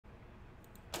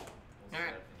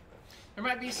Alright. There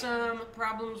might be some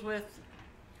problems with,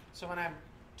 so when I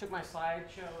took my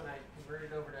slideshow and I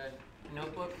converted it over to a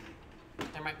notebook,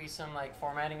 there might be some like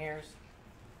formatting errors.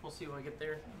 We'll see when we get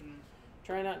there.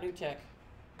 Trying out new tech.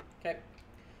 Okay.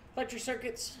 Electric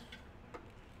circuits.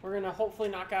 We're going to hopefully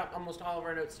knock out almost all of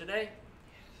our notes today.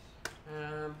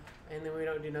 And then we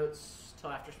don't do notes till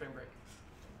after spring break.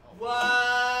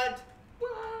 What?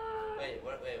 What? Wait,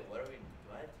 what are we,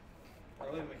 what?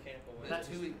 Probably mechanical waves. That's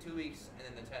 2 weeks, and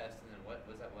then the test, and then what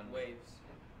was that one? Waves.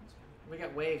 We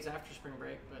got waves after spring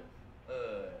break, but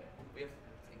We have,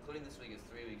 including this week, is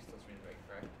 3 weeks till spring break,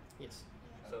 correct? yes.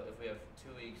 So if we have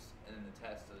 2 weeks, and then the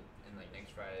test, and like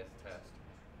next Friday is the test,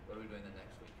 what are we doing the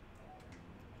next week?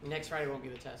 Next Friday won't be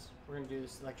the test. We're going to do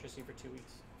this electricity for 2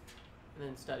 weeks. And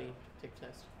then study, take the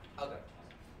test. Okay.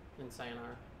 Then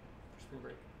sayonara for spring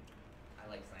break. I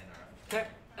like sayonara. Okay.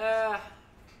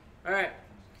 All right.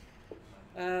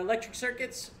 Electric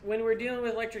circuits. When we're dealing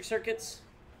with electric circuits,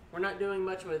 we're not doing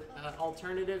much with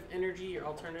alternative energy or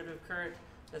alternative current.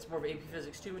 That's more of AP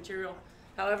Physics 2 material.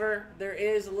 However, there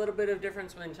is a little bit of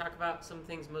difference when you talk about some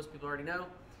things most people already know, and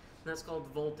that's called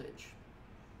voltage.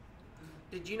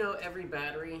 Did you know every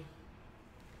battery,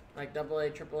 like AA,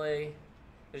 AAA,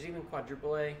 there's even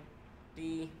quadruple A,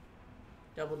 D,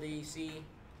 double D, C,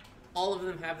 all of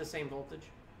them have the same voltage?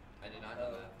 I did not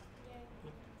know that.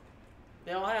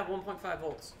 They all have 1.5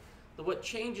 volts. But what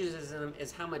changes in them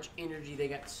is how much energy they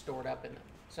got stored up in them.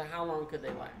 So how long could they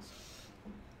last?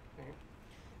 Okay.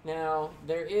 Now,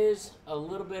 there is a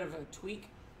little bit of a tweak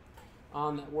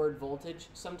on that word voltage.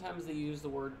 Sometimes they use the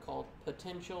word called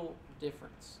potential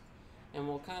difference. And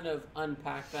we'll kind of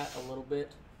unpack that a little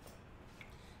bit.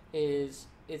 It's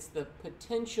the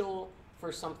potential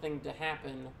for something to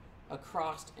happen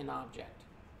across an object.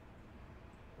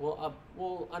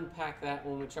 We'll unpack that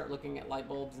when we start looking at light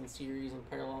bulbs in series and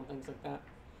parallel and things like that.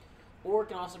 Or it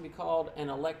can also be called an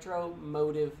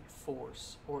electromotive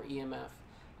force, or EMF.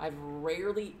 I've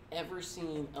rarely ever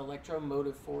seen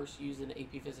electromotive force used in an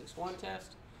AP Physics 1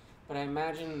 test, but I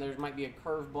imagine there might be a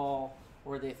curveball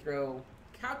where they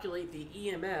calculate the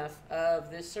EMF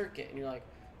of this circuit, and you're like,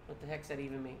 what the heck does that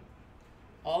even mean?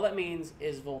 All that means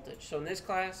is voltage. So in this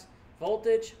class,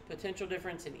 voltage, potential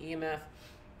difference, and EMF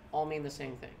all mean the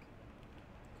same thing.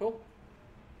 Cool?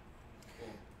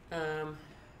 I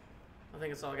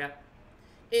think that's all I got.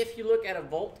 If you look at a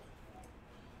volt,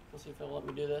 let's see if it'll let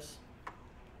me do this.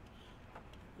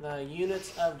 The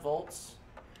units of volts,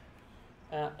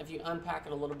 if you unpack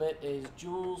it a little bit, is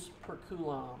joules per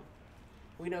coulomb.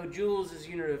 We know joules is a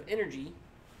unit of energy,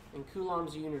 and coulomb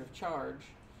is a unit of charge.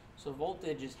 So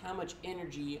voltage is how much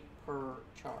energy per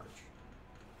charge.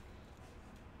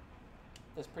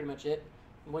 That's pretty much it.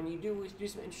 When you do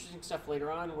some interesting stuff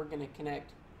later on, we're going to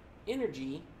connect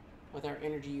energy with our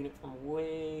energy unit from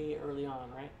way early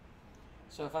on, right?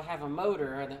 So if I have a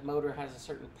motor and that motor has a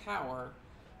certain power,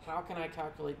 how can I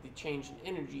calculate the change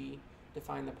in energy to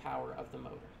find the power of the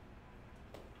motor?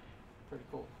 Pretty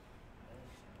cool.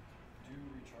 Do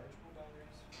rechargeable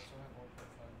batteries also have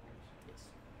 1.5 volts?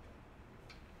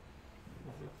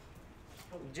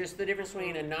 Yes. Just the difference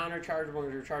between a non-rechargeable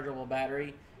and a rechargeable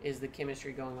battery is the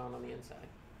chemistry going on the inside.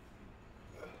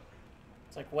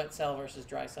 It's like wet cell versus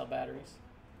dry cell batteries.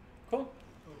 Cool?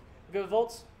 Good with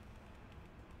volts?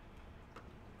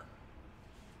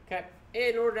 Okay.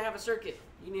 In order to have a circuit,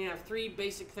 you need to have 3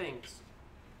 basic things.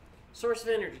 Source of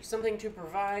energy, something to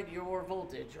provide your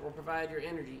voltage or provide your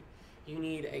energy. You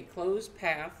need a closed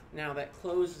path. Now that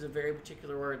closed is a very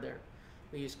particular word there.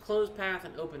 We use closed path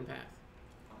and open path.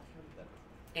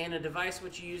 And a device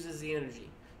which uses the energy.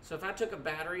 So if I took a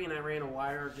battery and I ran a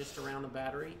wire just around the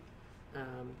battery,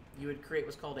 you would create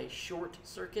what's called a short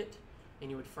circuit,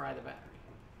 and you would fry the battery.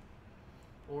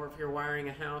 Or if you're wiring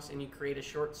a house and you create a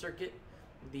short circuit,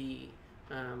 the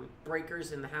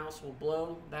breakers in the house will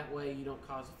blow. That way you don't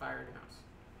cause a fire in your house.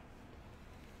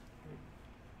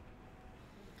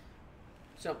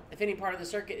 So if any part of the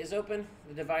circuit is open,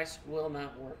 the device will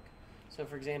not work. So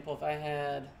for example, if I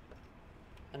had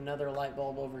another light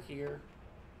bulb over here,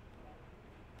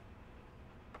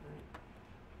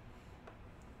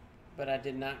 but I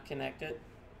did not connect it,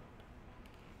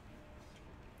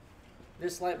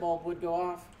 this light bulb would go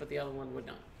off, but the other one would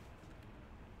not.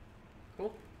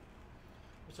 Cool?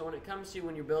 So when it comes to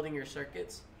when you're building your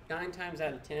circuits, 9 times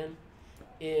out of 10,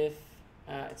 if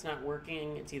it's not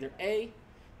working, it's either A,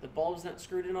 the bulb's not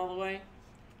screwed in all the way,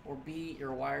 or B,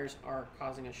 your wires are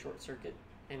causing a short circuit,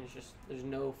 and it's just, there's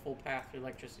no full path for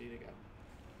electricity to go.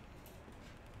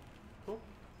 Cool?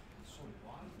 So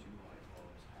why do light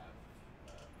bulbs have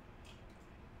the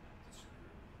screw?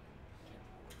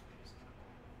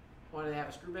 Why do they have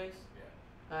a screw base?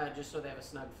 Yeah. just so they have a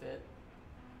snug fit.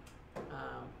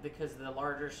 Because the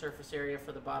larger surface area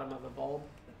for the bottom of a bulb,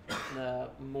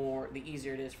 the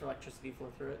easier it is for electricity to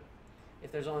flow through it.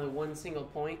 If there's only one single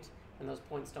point and those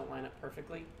points don't line up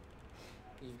perfectly,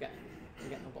 you've got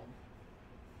no bulb.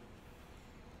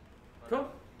 Cool.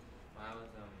 When I was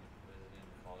visiting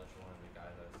college, one of the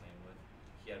guys I was staying with,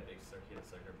 he had a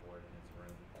circuit board in his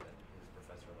room that his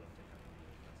professor let him take out and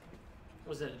use.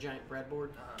 Was it a giant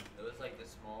breadboard? It was like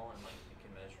this small, and like you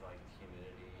can measure like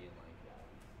humidity and like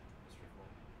it's pretty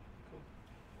cool.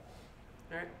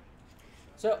 All right.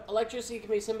 So electricity can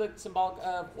be symbolic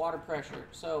of water pressure.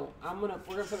 So we're gonna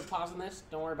put a pause on this.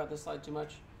 Don't worry about this slide too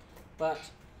much. But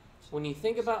when you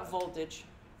think about voltage,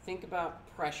 think about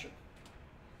pressure.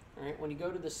 All right. When you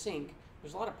go to the sink,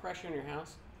 there's a lot of pressure in your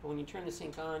house. But when you turn the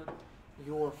sink on,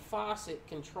 your faucet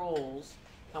controls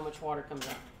how much water comes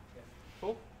out.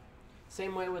 Cool.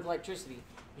 Same way with electricity.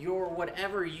 Your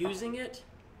whatever using it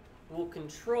will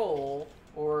control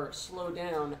or slow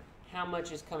down how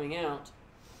much is coming out.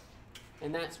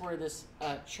 And that's where this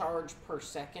charge per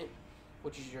second,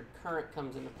 which is your current,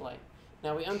 comes into play.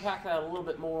 Now we unpack that a little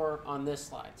bit more on this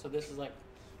slide. So this is like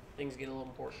things get a little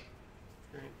important.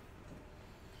 All right.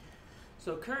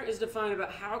 So current is defined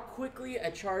about how quickly a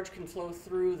charge can flow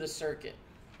through the circuit.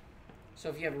 So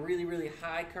if you have really, really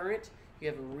high current, you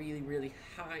have a really, really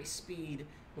high speed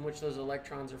in which those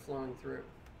electrons are flowing through.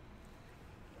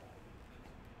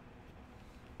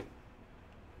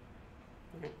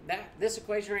 This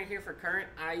equation right here for current,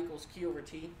 I equals Q over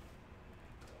T,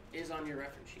 is on your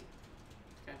reference sheet.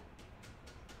 Okay.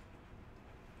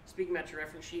 Speaking about your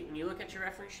reference sheet, when you look at your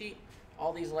reference sheet,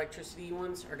 all these electricity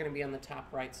ones are going to be on the top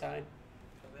right side.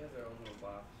 Don't they have their own little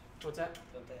box? What's that?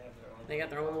 Don't they have their own? They got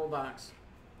their own little box.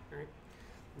 All right.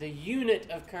 The unit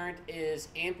of current is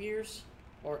amperes,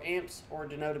 or amps, or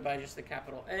denoted by just the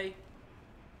capital A.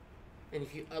 And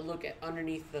if you look at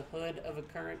underneath the hood of a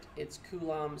current, it's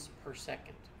coulombs per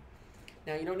second.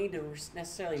 Now, you don't need to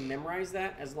necessarily memorize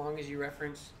that as long as you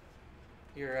reference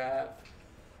your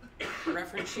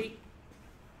reference sheet.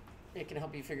 It can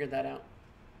help you figure that out.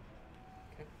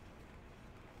 Okay.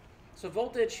 So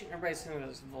voltage, everybody's saying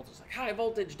this voltage, like high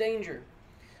voltage, danger.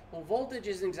 Well, voltage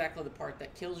isn't exactly the part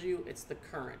that kills you, it's the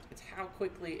current. It's how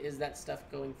quickly is that stuff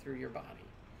going through your body.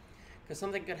 Because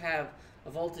something could have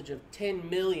a voltage of 10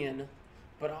 million,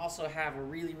 but also have a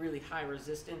really, really high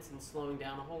resistance and slowing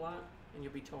down a whole lot, and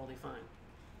you'll be totally fine.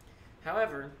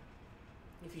 However,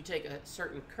 if you take a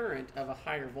certain current of a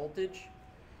higher voltage,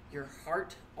 your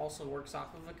heart also works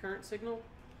off of a current signal,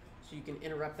 so you can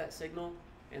interrupt that signal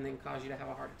and then cause you to have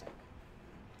a heart attack.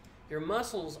 Your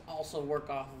muscles also work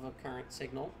off of a current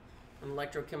signal, an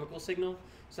electrochemical signal,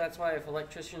 so that's why if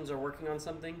electricians are working on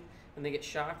something and they get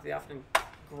shocked, they often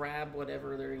grab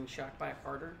whatever they're being shocked by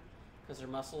harder because their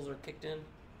muscles are kicked in.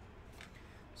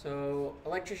 So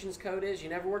electrician's code is you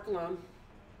never work alone,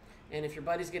 and if your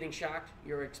buddy's getting shocked,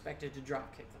 you're expected to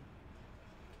drop kick them.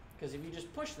 Because if you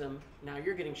just push them, now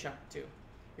you're getting shocked too.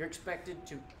 You're expected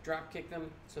to drop kick them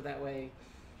so that way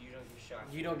you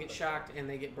don't get shocked and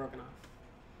they get broken off.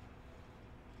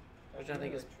 Which I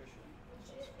think is...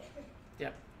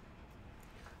 Yep.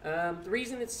 The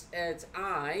reason it's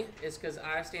I is because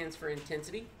I stands for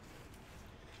intensity.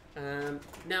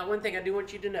 Now, one thing I do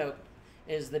want you to note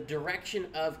is the direction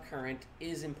of current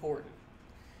is important.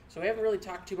 So we haven't really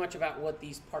talked too much about what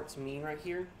these parts mean right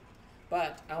here,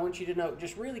 but I want you to note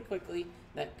just really quickly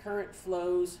that current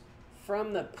flows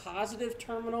from the positive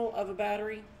terminal of a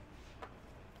battery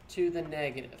to the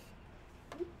negative.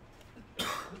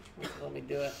 Let me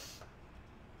do it.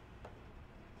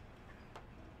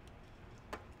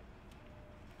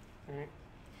 All right.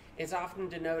 It's often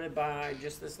denoted by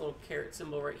just this little caret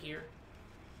symbol right here.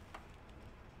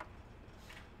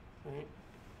 All right.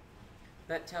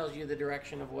 That tells you the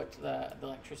direction of what the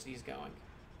electricity is going.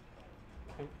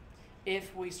 Okay.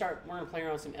 If we start, we're going to play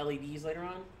around with some LEDs later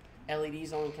on.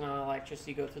 LEDs only can allow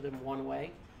electricity go through them one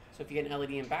way. So if you get an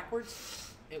LED in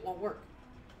backwards, it won't work.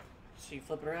 So you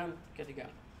flip it around, good to go.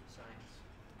 Science.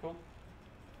 Cool.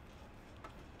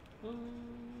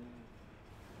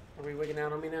 Are we wigging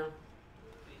out on me now?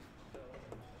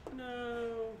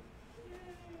 No.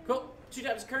 Cool. 2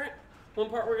 types of current. One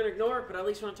part we're going to ignore, but I at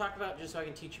least want to talk about just so I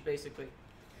can teach you basically.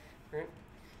 All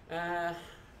right.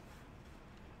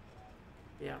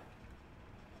 Yeah.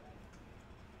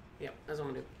 Yep, that's what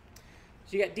I'm going to do.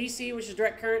 So you got DC, which is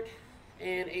direct current,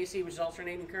 and AC, which is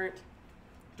alternating current.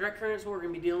 Direct current is what we're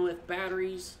going to be dealing with.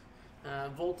 Batteries,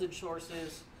 voltage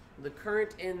sources. The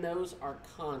current in those are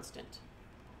constant.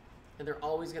 And they're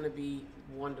always going to be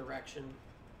one direction,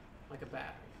 like a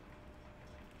battery.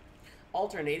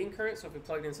 Alternating current, so if we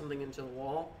plugged in something into the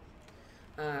wall,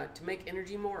 to make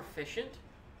energy more efficient,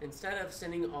 instead of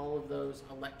sending all of those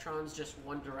electrons just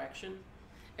one direction,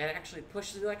 it actually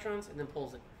pushes the electrons and then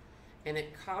pulls it. And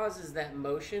it causes that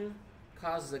motion,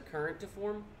 causes a current to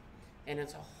form, and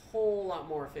it's a whole lot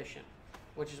more efficient,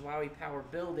 which is why we power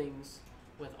buildings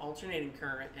with alternating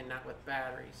current and not with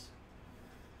batteries.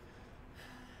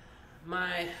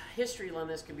 My history on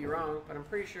this could be wrong, but I'm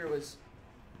pretty sure it was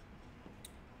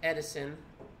Edison,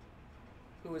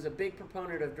 who was a big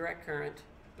proponent of direct current,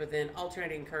 but then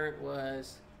alternating current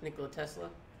was Nikola Tesla.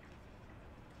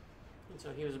 And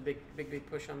so he was a big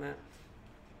push on that.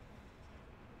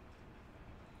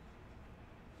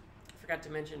 I forgot to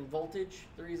mention voltage.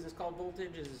 The reason it's called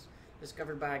voltage is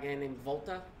discovered by a guy named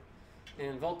Volta.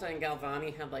 And Volta and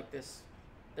Galvani had like this,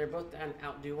 they're both trying to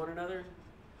outdo one another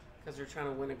because they're trying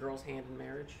to win a girl's hand in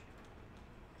marriage.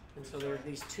 And so there were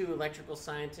these two electrical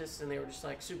scientists, and they were just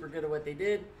like super good at what they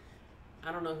did.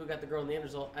 I don't know who got the girl in the end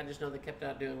result. I just know they kept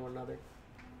outdoing one another.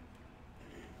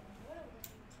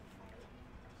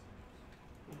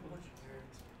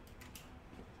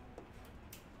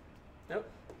 Nope.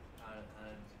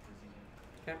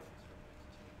 Okay.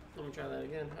 Let me try that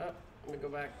again. Oh, let me go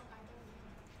back.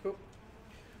 Cool.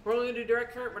 We're only going to do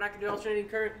direct current. We're not going to do alternating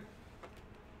current.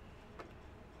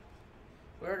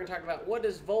 We're going to talk about what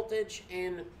does voltage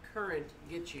and current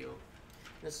get you.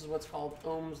 This is what's called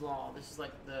Ohm's law. This is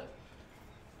like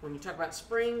when you talk about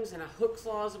springs, and a Hooke's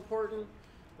law is important.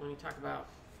 When you talk about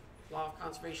law of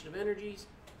conservation of energies,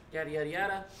 yada, yada,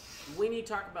 yada. When you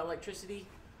talk about electricity,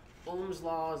 Ohm's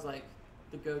law is like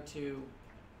the go-to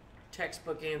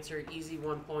textbook answer, easy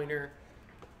one-pointer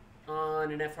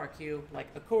on an FRQ, like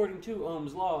according to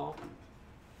Ohm's law,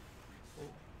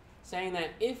 saying that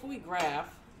if we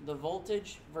graph the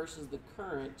voltage versus the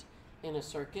current in a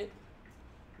circuit,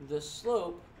 the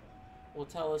slope will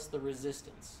tell us the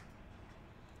resistance.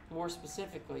 More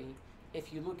specifically,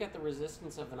 if you look at the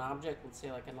resistance of an object, let's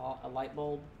say like a light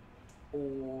bulb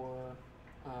or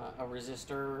a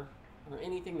resistor or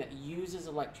anything that uses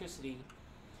electricity,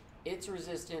 its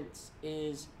resistance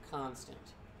is constant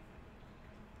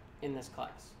in this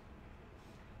class.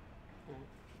 Okay.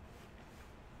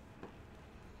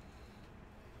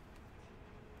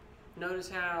 Notice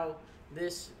how the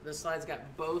slide's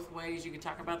got both ways you could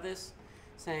talk about this,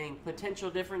 saying potential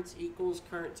difference equals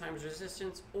current times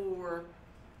resistance, or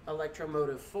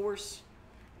electromotive force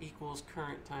equals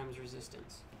current times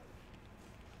resistance.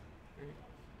 Right.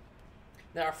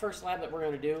 Now our first lab that we're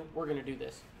going to do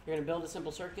this. You're going to build a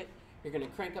simple circuit. You're going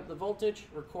to crank up the voltage,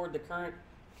 record the current,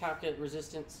 calculate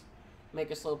resistance, make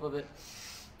a slope of it.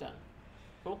 Done.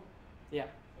 Cool? Yeah.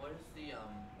 What is the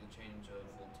change of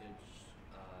voltage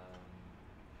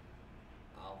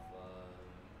alpha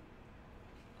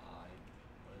I?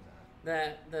 What is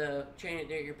that? That the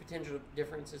change, your potential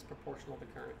difference is proportional to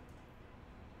current.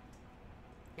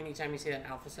 Anytime you see that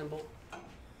alpha symbol,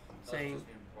 saying Just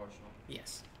being proportional.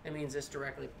 yes, it means it's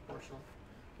directly proportional.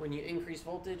 When you increase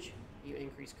voltage, you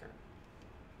increase current.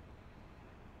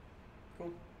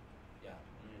 Cool. Yeah.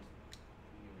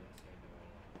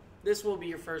 This will be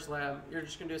your first lab. You're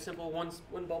just gonna do a simple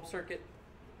one bulb circuit.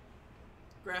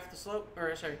 Graph the slope,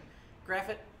 graph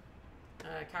it,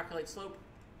 calculate slope,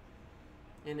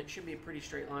 and it should be a pretty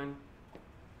straight line.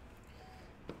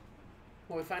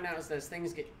 What we find out is that as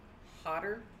things get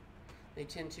hotter, they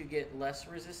tend to get less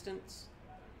resistance.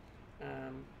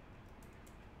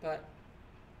 But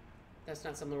that's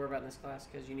not something to worry about in this class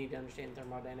because you need to understand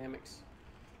thermodynamics.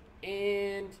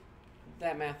 And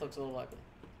that math looks a little ugly.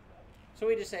 So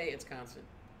we just say it's constant.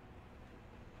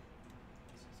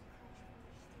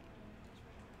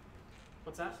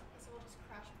 What's that? So we'll just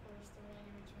crash course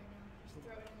thermodynamics right now. Just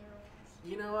throw it in there real fast.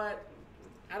 You know what?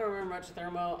 I don't remember much of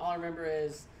thermo. All I remember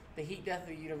is the heat death of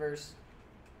the universe,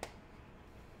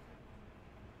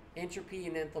 entropy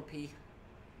and enthalpy,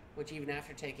 which even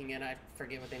after taking it, I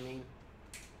forget what they mean.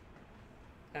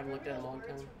 I haven't looked at it in a long Words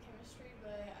time. from chemistry,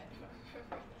 but I don't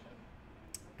remember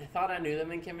them. I thought I knew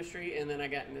them in chemistry, and then I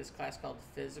got in this class called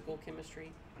physical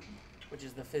chemistry, which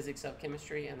is the physics of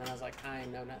chemistry, and then I was like, I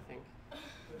know nothing.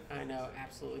 I know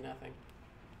absolutely nothing.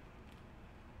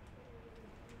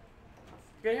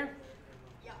 Good here?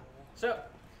 Yeah. So,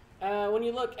 when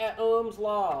you look at Ohm's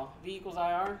law, V equals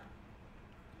IR,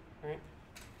 right?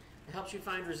 It helps you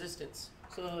find resistance.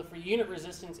 So for unit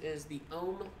resistance is the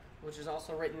ohm, which is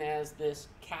also written as this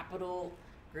capital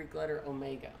Greek letter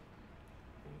omega.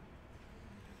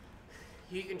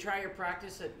 You can try your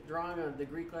practice at drawing the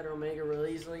Greek letter omega real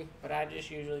easily, but I just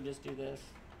usually just do this.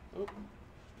 Oop.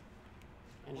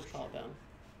 And just call it down.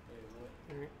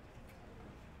 All right.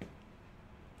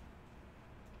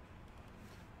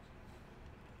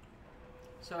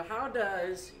 So how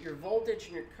does your voltage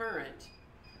and your current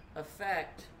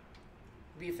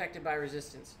be affected by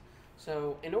resistance?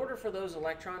 So in order for those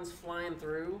electrons flying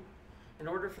through, in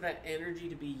order for that energy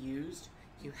to be used,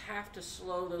 you have to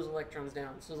slow those electrons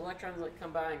down. So those electrons like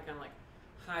come by and kind of like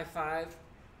high five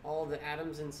all of the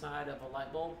atoms inside of a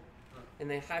light bulb, and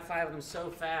they high five them so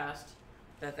fast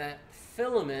that that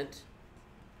filament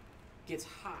gets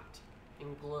hot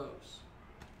and glows.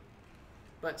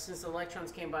 But since the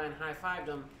electrons came by and high fived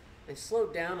them, they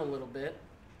slowed down a little bit,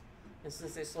 and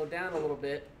since they slowed down a little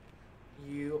bit,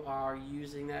 you are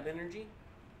using that energy.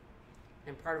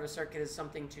 And part of a circuit is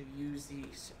something to use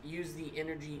the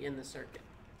energy in the circuit.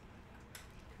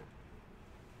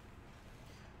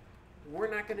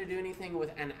 We're not going to do anything with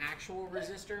an actual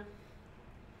resistor.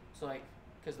 So like,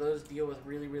 because those deal with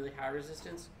really, really high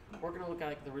resistance. We're going to look at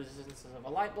like the resistances of a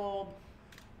light bulb,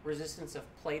 resistance of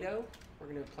Play-Doh. We're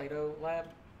going to do a Play-Doh lab.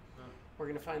 We're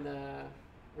going to find the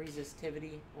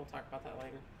resistivity. We'll talk about that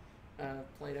later.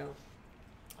 Play-Doh.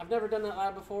 I've never done that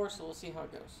lab before, so we'll see how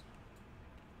it goes.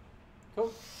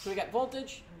 Cool. So we got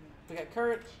voltage, we got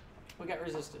current, we got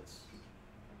resistance.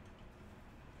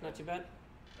 Not too bad?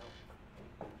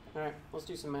 All right, let's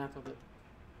do some math with it.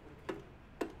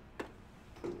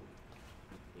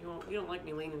 You don't like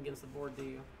me leaning against the board, do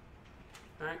you?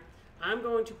 All right. I'm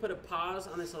going to put a pause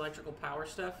on this electrical power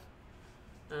stuff,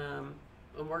 and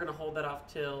we're going to hold that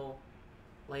off till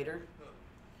later.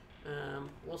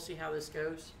 We'll see how this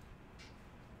goes.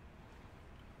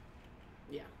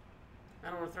 Yeah. I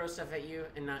don't want to throw stuff at you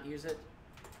and not use it,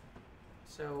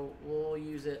 so we'll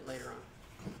use it later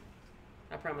on.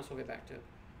 I promise we'll get back to it.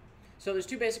 So there's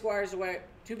two basic ways to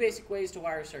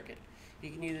wire a circuit. You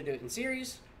can either do it in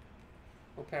series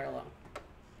or parallel.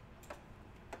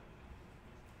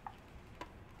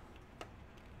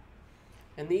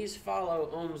 And these follow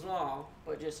Ohm's law,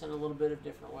 but just in a little bit of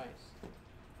different ways.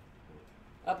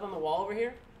 Up on the wall over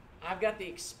here, I've got the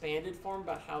expanded form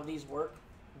about how these work.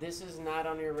 This is not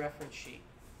on your reference sheet.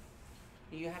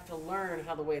 You have to learn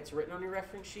how the way it's written on your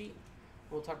reference sheet.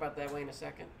 We'll talk about that way in a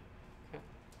second. Okay.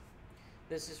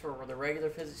 This is for the regular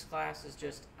physics class. Is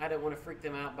just, I don't want to freak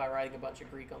them out by writing a bunch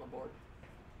of Greek on the board.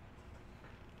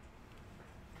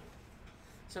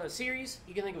 So a series,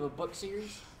 you can think of a book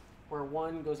series where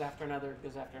one goes after another,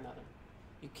 goes after another.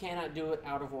 You cannot do it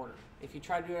out of order. If you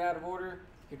try to do it out of order,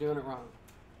 you're doing it wrong.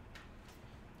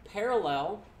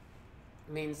 Parallel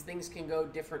means things can go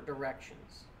different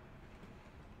directions.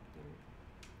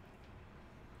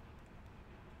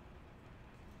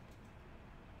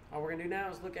 All we're going to do now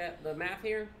is look at the math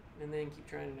here and then keep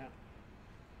trying it out.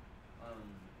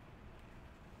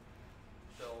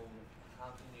 So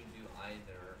how can you do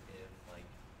either if like,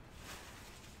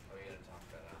 are we going to talk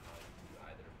about how you can do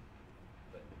either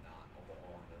but not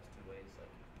all in those two ways?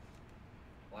 Like,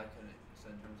 why couldn't it,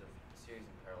 so in terms of series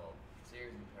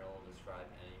and parallel describe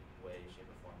any way, shape,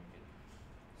 or form you could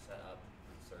set up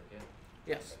the circuit?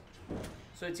 Yes. Okay.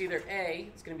 So it's either A,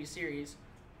 it's going to be series,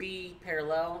 B,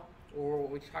 parallel, or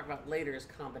what we talk about later is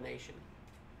combination.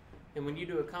 And when you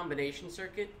do a combination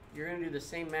circuit, you're going to do the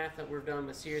same math that we've done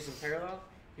with series and parallel.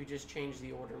 You just change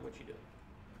the order in which you do it.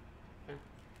 Okay?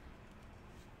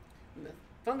 And the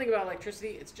fun thing about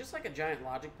electricity, it's just like a giant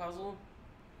logic puzzle.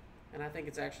 And I think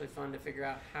it's actually fun to figure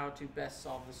out how to best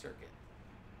solve the circuit.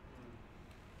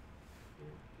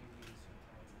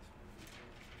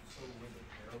 So with a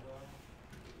parallel,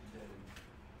 then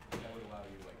that would allow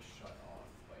you to like shut off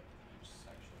like each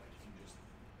section. Like if you just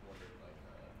wanted like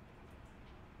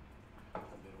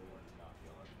the middle one to not be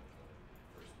on, but the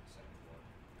first and second one.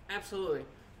 Absolutely.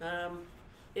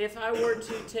 If I were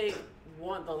to take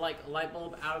the light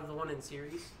bulb out of the one in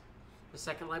series, the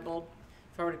second light bulb,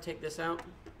 if I were to take this out,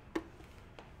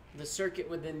 the circuit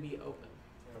would then be open.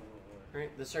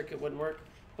 Right? The circuit wouldn't work.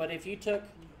 But if you took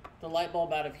the light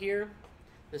bulb out of here,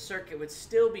 the circuit would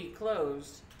still be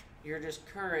closed. Your just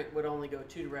current would only go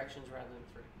two directions rather than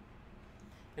three.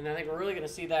 And I think we're really going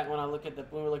to see that when we look at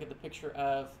the picture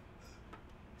of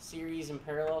series and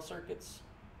parallel circuits.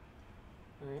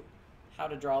 All right, how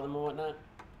to draw them and whatnot.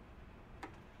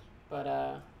 But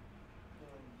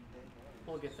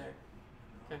we'll get there.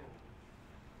 Okay.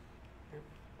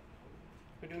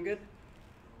 We're doing good?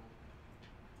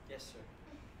 Yes, sir.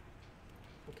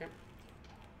 Okay.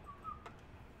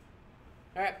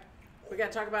 All right, we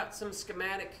got to talk about some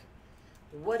schematic.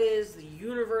 What is the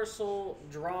universal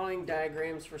drawing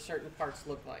diagrams for certain parts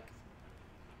look like?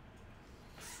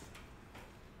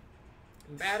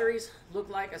 Batteries look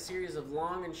like a series of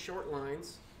long and short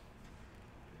lines.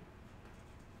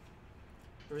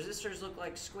 Resistors look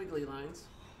like squiggly lines.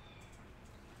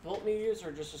 Voltmeters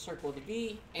are just a circle with a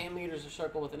V. Ammeters are a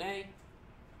circle with an A.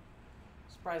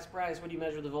 Surprise, surprise, what do you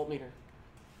measure with the voltmeter?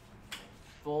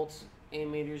 Volts,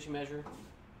 ammeters you measure,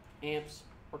 amps,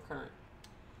 or current.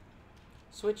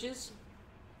 Switches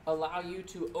allow you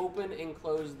to open and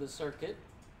close the circuit.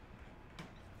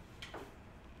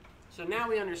 So now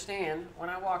we understand, when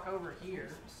I walk over here,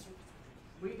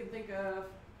 we can think of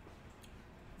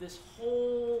this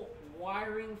whole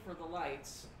wiring for the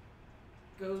lights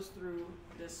goes through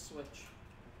this switch.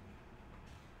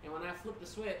 And when I flip the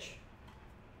switch,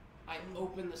 I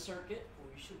open the circuit, Well,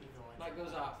 you should be knowing. light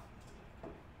goes off.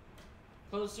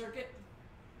 Close circuit,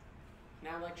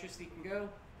 now electricity can go,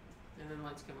 and then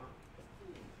lights come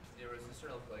on. The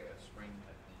resistor looks like a spring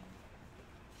type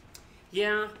thing.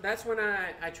 Yeah, that's when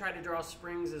I try to draw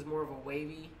springs as more of a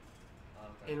wavy,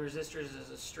 Okay. and resistors as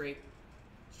a straight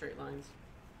lines.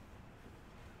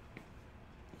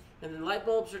 And then light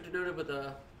bulbs are denoted with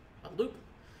a loop,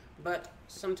 but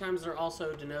sometimes they're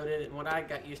also denoted, and what I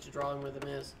got used to drawing with them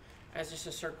is, as just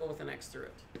a circle with an X through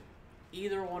it.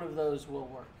 Either one of those will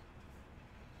work.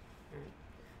 Alright.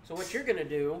 So what you're going to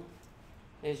do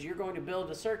is you're going to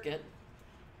build a circuit,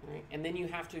 right, and then you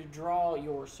have to draw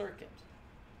your circuit.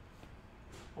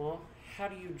 Well, how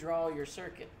do you draw your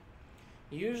circuit?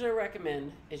 Usually I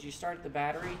recommend is you start at the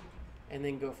battery and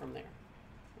then go from there.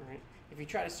 All right? If you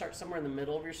try to start somewhere in the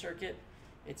middle of your circuit,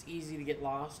 it's easy to get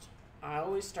lost. I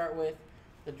always start with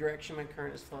the direction my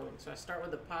current is flowing. So I start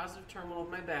with the positive terminal of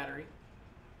my battery,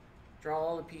 draw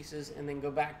all the pieces, and then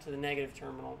go back to the negative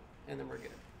terminal, and then we're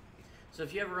good. So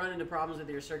if you ever run into problems with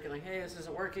your circuit, like, hey, this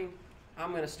isn't working,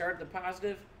 I'm going to start at the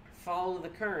positive, follow the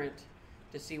current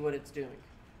to see what it's doing.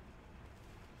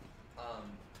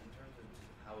 In terms of just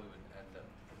how we would end up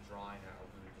drawing out,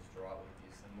 we would just draw it with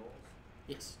these symbols.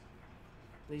 Yes.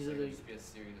 These So are it the. would just be a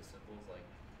series of symbols like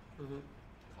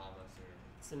commas or.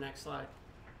 It's the next slide.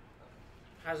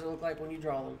 How does it look like when you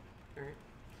draw them? All right.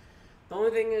 The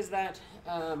only thing is that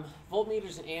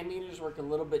voltmeters and ammeters work a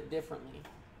little bit differently.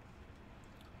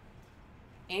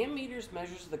 Ammeters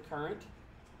measures the current,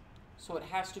 so it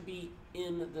has to be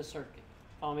in the circuit.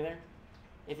 Follow me there?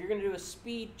 If you're going to do a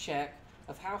speed check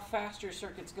of how fast your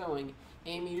circuit's going,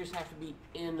 ammeters have to be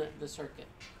in the circuit.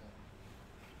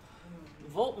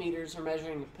 Voltmeters are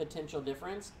measuring potential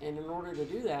difference, and in order to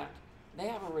do that, they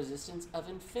have a resistance of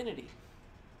infinity.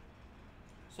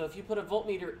 So if you put a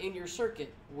voltmeter in your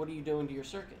circuit, what are you doing to your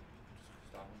circuit?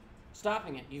 Stop.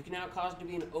 Stopping it. You can now cause it to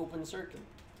be an open circuit.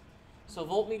 So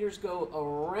voltmeters go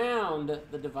around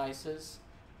the devices,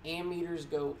 ammeters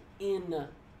go in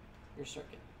your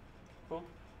circuit. Cool?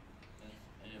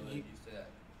 And it would you say that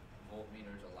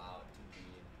voltmeters allow it to be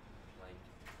like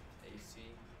AC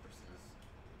versus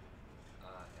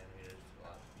ammeters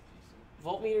allow it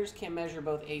to be DC. Voltmeters can measure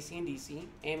both AC and DC.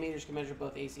 Ammeters can measure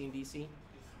both AC and DC.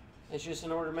 It's just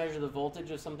in order to measure the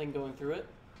voltage of something going through it,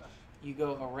 you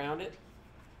go around it.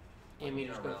 What do you mean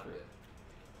Ammeters go around through it.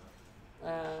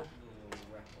 it. Little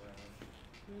wrap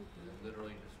around.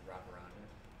 Literally just wrap around it.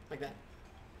 Like that.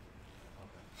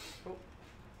 Okay. Cool.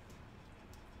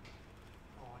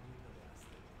 Oh, I need the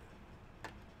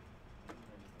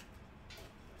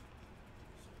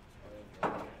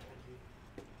last thing.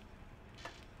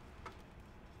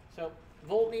 So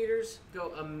voltmeters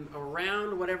go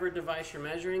around whatever device you're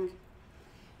measuring.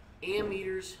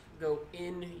 Ammeters go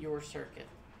in your circuit.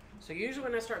 So usually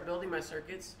when I start building my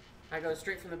circuits, I go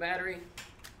straight from the battery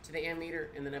to the ammeter,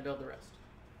 and then I build the rest.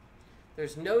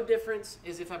 There's no difference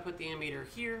is if I put the ammeter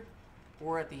here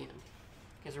or at the end,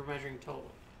 because we're measuring total.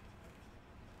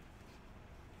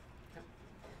 Okay.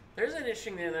 There's an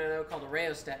interesting thing that I know called a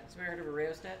rheostat. Has anybody heard of a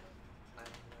rheostat?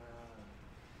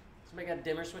 Somebody got a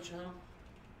dimmer switch at home?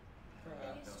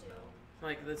 I used to.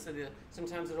 Like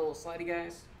sometimes the little slidey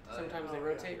guys, Oh, sometimes yeah. they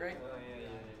rotate, right? Oh, yeah.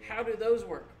 How do those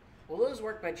work? Well, those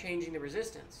work by changing the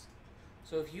resistance.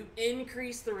 So if you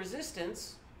increase the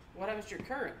resistance, what happens to your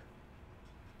current?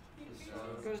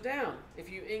 It goes down. If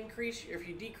you decrease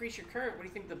your current, what do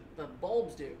you think the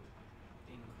bulbs do?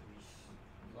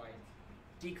 Increase. Light.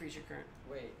 Decrease your current.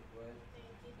 Wait, what?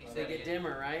 He They said get it-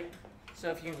 dimmer, right? So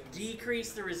if you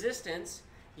decrease the resistance,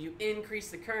 you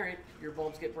increase the current, your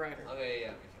bulbs get brighter. Okay,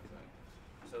 yeah, makes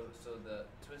sense. So the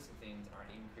twisted things are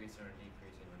increasing or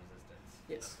decreasing resistance.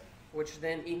 Yes. Okay. Which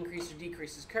then increases or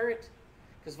decreases current,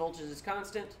 because voltage is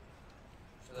constant.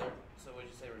 So would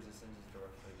you say resistance is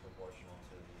directly proportional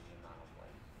to the amount of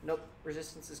light? Nope,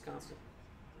 resistance is constant.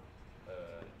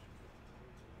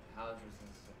 How is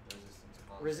resistance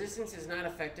constant? Resistance is not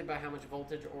affected by how much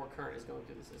voltage or current is going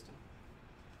through the system.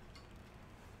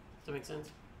 Does that make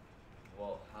sense?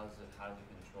 Well, how does it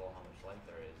control how much light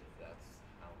there is if that's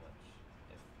how much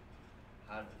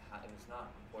if it's not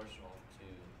proportional to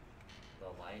the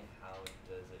light, how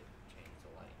does it change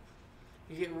the light?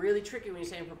 You get really tricky when you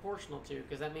say in proportional to,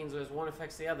 because that means there's one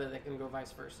affects the other that can go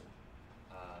vice versa.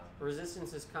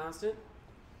 Resistance is constant.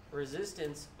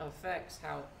 Resistance affects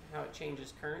how it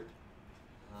changes current,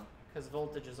 because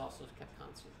voltage is also kept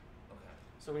constant. Okay.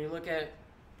 So when you look at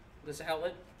this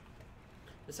outlet's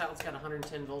got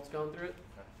 110 volts going through it.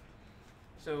 Okay.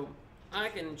 So I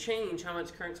can change how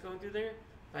much current's going through there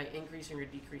by increasing or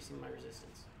decreasing my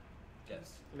resistance.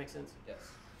 Yes. That makes sense? Yes.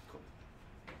 Cool.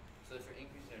 So if you're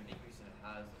increasing or decreasing it,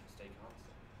 how does it stay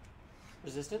constant?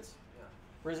 Resistance? Yeah.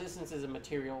 Resistance is a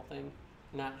material thing,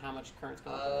 not how much current's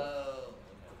going through it. Oh.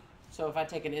 Okay. So if I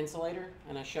take an insulator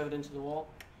and I shove it into the wall,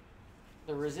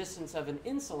 the resistance of an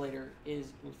insulator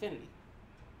is infinity,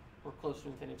 or close to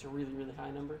infinity. It's a really, really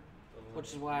high number, which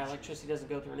is why electricity doesn't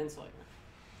go through an insulator.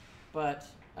 But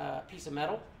a piece of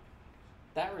metal,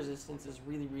 that resistance is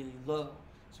really, really low.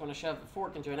 So when I shove a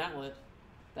fork into an outlet,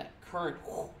 that current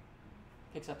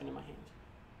picks up into my hand.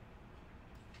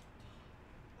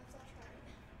 Let's all try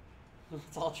it.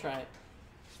 Let's all try it.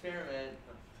 Experiment.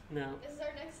 No. This is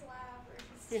our next lab. Or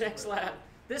just Your next lab.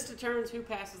 This determines who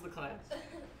passes the class.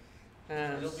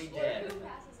 You'll be Or dead. who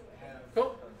passes away. Have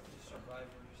Cool. Survivors.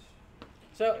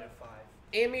 So Get a 5.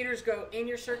 ammeters go in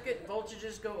your circuit,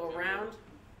 voltages go around.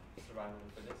 Survival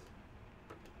for this.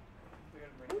 We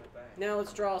gotta bring that back. Now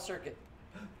let's draw a circuit.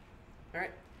 All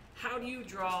right. How do you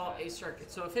draw a circuit?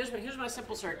 So if here's my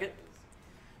simple circuit.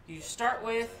 You start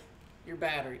with your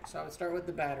battery. So I would start with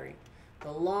the battery.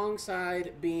 The long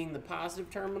side being the positive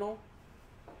terminal.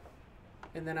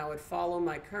 And then I would follow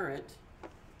my current.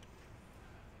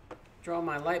 Draw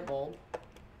my light bulb.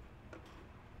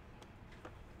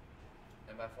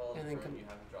 And by following And the then curve, come- you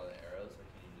have to draw the arrows, or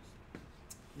can you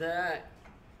just?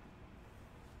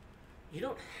 You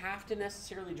don't have to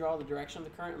necessarily draw the direction of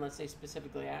the current unless they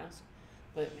specifically ask.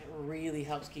 But it really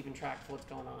helps keeping track of what's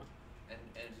going on. And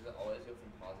does it always go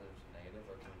from positive to negative,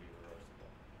 or can it be reversible?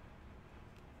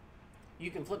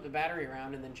 You can flip the battery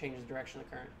around and then change the direction of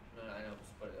the current. No, I know,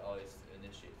 but it always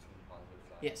initiates from the positive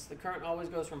side. Yes, the current always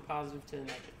goes from positive to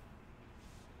negative.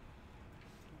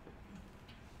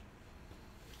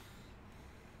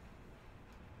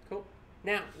 Cool.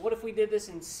 Now, what if we did this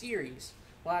in series?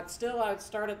 Well, I would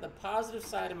start at the positive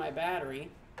side of my battery,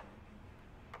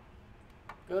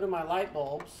 go to my light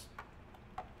bulbs.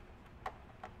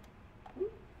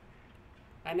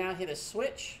 I now hit a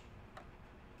switch,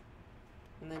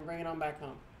 and then bring it on back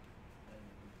home. And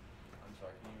I'm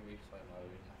sorry, can you re-explain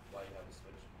why you have a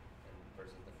switch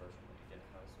versus the first one that you didn't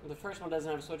have a switch? The first one doesn't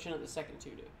have a switch in it, the second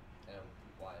two do. And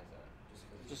why is that?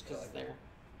 Just because it's there.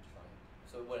 Fine.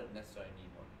 So it wouldn't necessarily need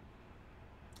one.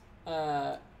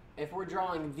 If we're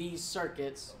drawing these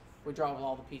circuits, we draw with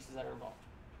all the pieces that are involved.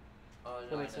 Oh, That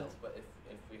no, I makes know, sense. but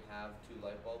if we have two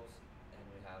light bulbs and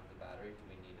we have the battery, do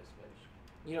we need a switch?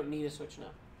 You don't need a switch now.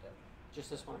 Yep. Just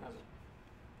this one has it.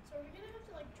 So are we gonna have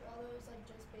to like draw those like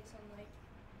just based on like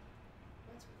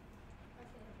what's I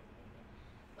can't think of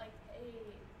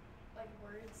anything. Like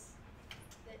words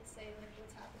that say like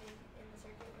what's happening in the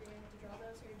circuit? We're gonna have to draw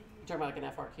those, or do you? You're talking about like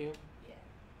an FRQ? Yeah.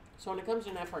 So when it comes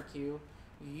to an FRQ,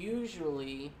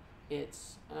 usually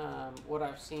it's what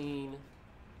I've seen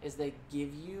is they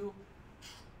give you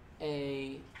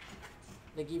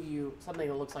something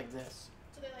that looks like this.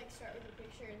 So they like start with a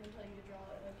picture and then tell you to draw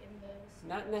it like in those.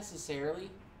 Not necessarily,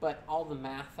 but all the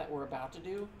math that we're about to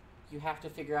do, you have to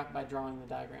figure out by drawing the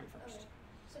diagram first. Okay.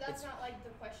 So that's It's- not like the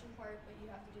question part, but you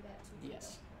have to do that too.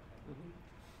 Yes.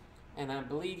 And I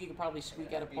believe you could probably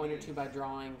squeak out a point or two by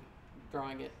drawing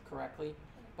it correctly,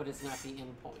 but it's not the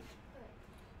end point.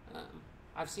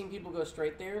 I've seen people go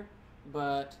straight there,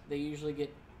 but they usually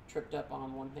get tripped up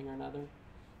on one thing or another.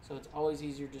 So it's always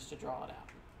easier just to draw it out.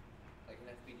 Like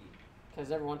an FPD. Because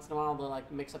every once in a while they'll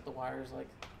like mix up the wires. Like,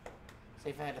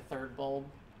 say if I had a third bulb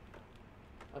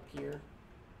up here,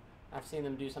 I've seen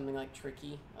them do something like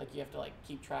tricky. Like you have to like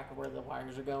keep track of where the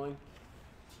wires are going.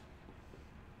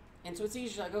 And so it's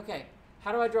easier like, okay,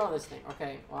 how do I draw this thing?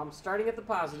 Okay, well I'm starting at the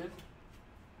positive.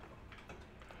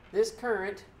 This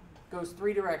current goes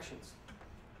 3 directions.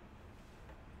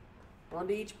 One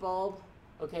to each bulb.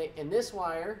 Okay, and this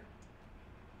wire,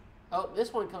 oh,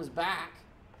 this one comes back.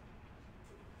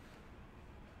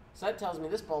 So that tells me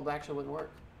this bulb actually wouldn't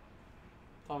work.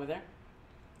 Follow me there?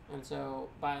 And so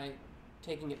by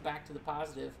taking it back to the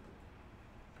positive,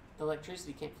 the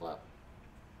electricity can't flow.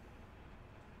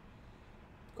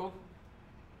 Cool?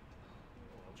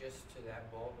 Just to that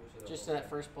bulb or to the Just to whole that thing?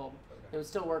 first bulb. It Okay. would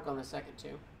still work on the second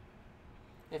two.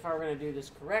 If I were going to do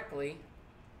this correctly,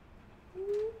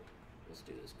 let's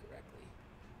do this correctly.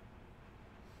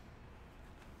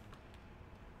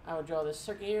 I would draw this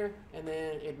circuit here, and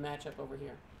then it'd match up over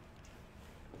here.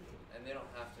 And And they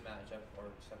don't have to match up or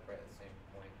separate at the same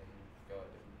point. They can go at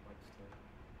different points too.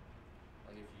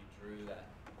 Like if you drew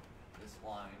this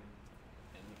line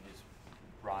and you just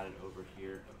brought it over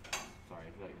here. Sorry,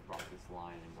 if you like brought this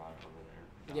line and brought it over there.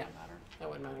 That Yeah. wouldn't matter. That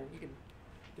wouldn't matter. You could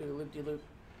do a loop-de-loop,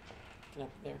 connect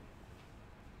it there.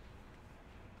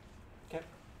 Okay.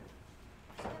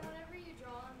 So whenever you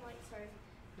draw on, like, sorry,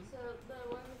 so the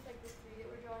one with like the three that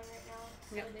we're drawing right now,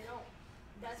 so Yep. they don't,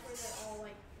 that's where they're all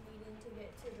like leading to get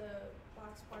to the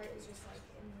box part is just like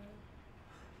in the,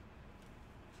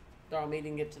 They're all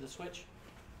meeting to get to the switch.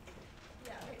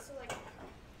 yeah, okay, so like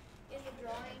in the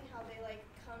drawing, how they like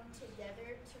come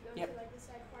together to go Yep. to like the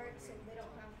side parts and they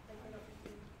don't have, like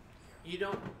they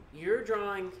don't do, You're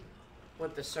drawing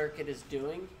what the circuit is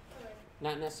doing, okay,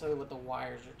 not necessarily what the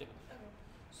wires are doing. okay.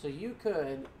 So you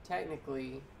could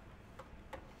technically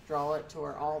draw it to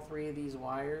where all three of these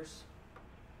wires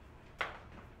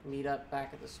meet up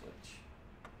back at the switch.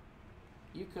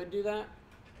 You could do that,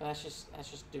 but that's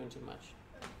just doing too much.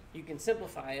 You can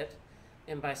simplify it,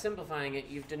 and by simplifying it,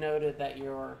 you've denoted that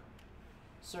your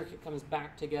circuit comes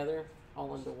back together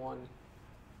all into one.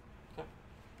 Okay.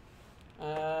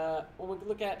 When we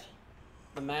look at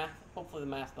the math, hopefully the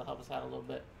math will help us out a little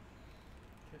bit.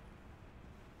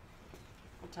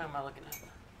 What time am I looking at?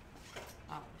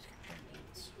 Oh, we just got 30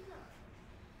 minutes.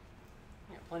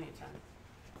 Yeah, plenty of time.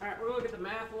 All right, we're gonna look at the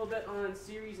math a little bit on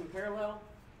series and parallel,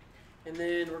 and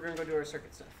then we're gonna go do our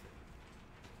circuit stuff.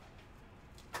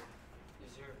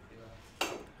 Is your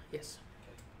Yes.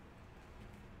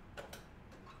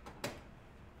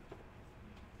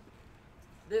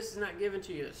 This is not given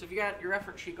to you. So if you got your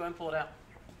reference sheet, go ahead and pull it out.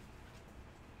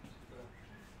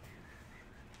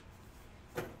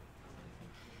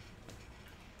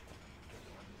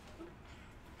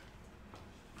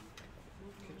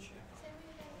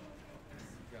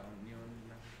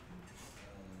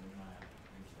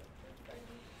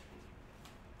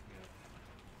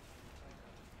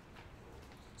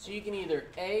 So you can either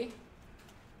A,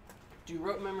 do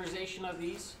rote memorization of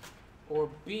these, or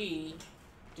B,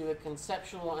 do a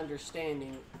conceptual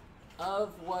understanding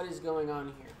of what is going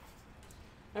on here.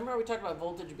 Remember how we talked about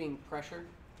voltage being pressure?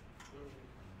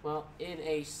 Well, in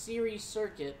a series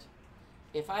circuit,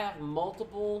 if I have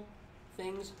multiple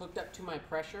things hooked up to my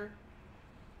pressure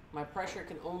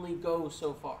can only go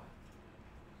so far.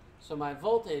 So my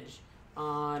voltage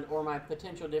on, or my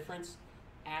potential difference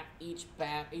at each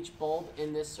bulb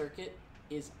in this circuit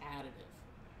is additive.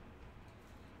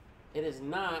 It is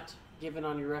not given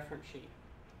on your reference sheet.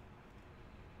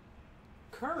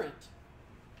 Current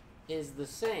is the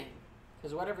same,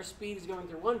 because whatever speed is going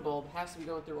through one bulb has to be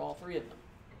going through all three of them.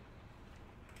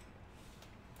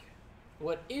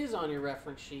 What is on your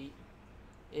reference sheet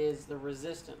is the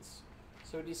resistance.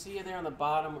 So do you see it there on the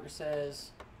bottom where it says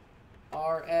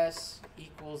RS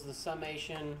equals the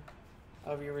summation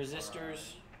of your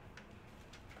resistors,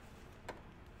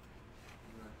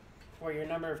 where your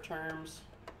number of terms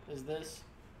is this?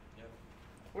 Yep.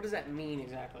 What does that mean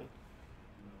exactly?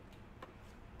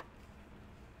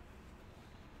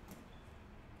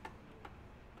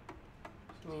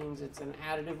 It means it's an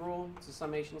additive rule. It's a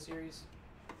summation series.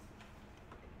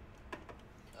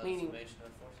 Meaning- Summation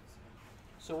of forces.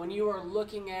 So when you are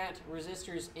looking at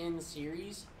resistors in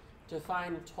series, to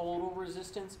find total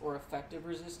resistance or effective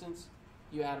resistance,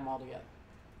 you add them all together.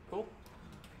 Cool?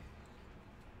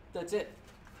 That's it.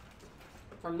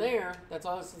 From there, that's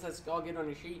all. Since that's all good on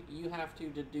your sheet, you have to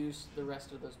deduce the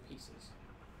rest of those pieces.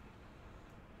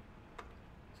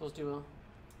 So let's do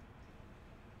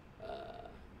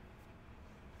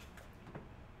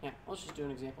let's just do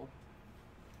an example.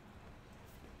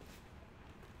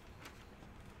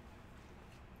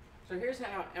 So here's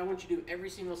how I want you to do every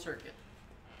single circuit.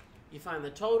 You find the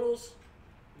totals,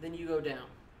 then you go down.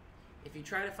 If you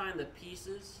try to find the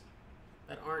pieces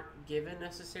that aren't given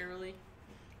necessarily,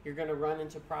 you're going to run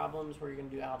into problems where you're going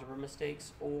to do algebra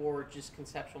mistakes or just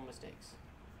conceptual mistakes.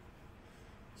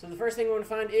 So the first thing we want to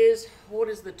find is, what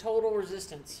is the total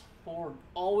resistance? What we're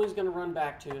always going to run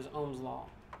back to is Ohm's law.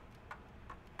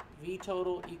 V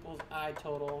total equals I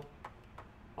total,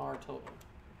 R total.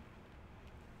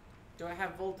 Do I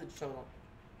have voltage total?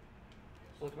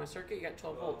 Look at my circuit, you got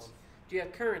 12 volts. Do you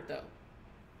have current though?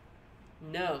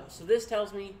 No. So this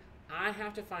tells me I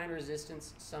have to find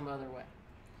resistance some other way.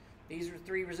 These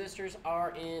three resistors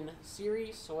are in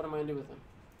series, so what am I going to do with them?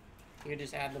 You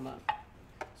just add them up.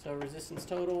 So resistance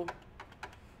total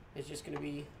is just going to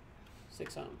be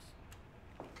 6 ohms.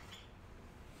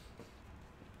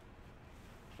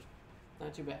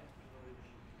 Not too bad.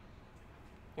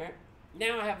 Alright.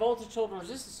 Now I have voltage total and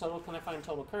resistance total. Can I find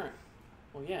total current?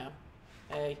 Well, yeah.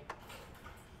 A.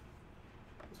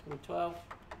 It's going to be 12.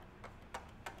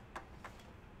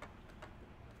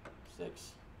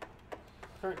 6.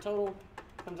 Current total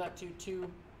comes out to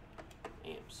 2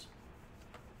 amps.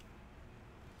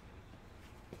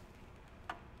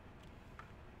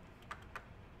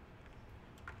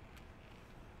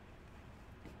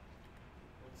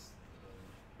 What's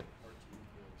the R2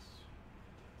 equals?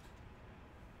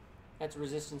 That's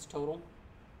resistance total.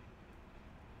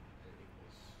 It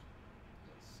equals,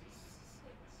 let's see,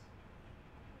 6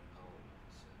 ohms.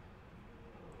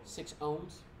 6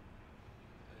 ohms.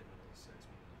 I didn't know it was 6.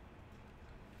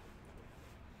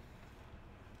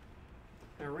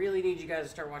 I really need you guys to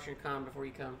start watching COM before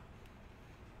you come.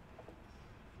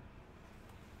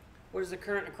 What is the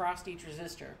current across each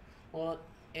resistor? Well,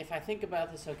 if I think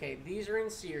about this, okay, these are in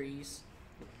series,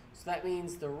 so that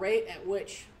means the rate at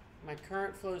which my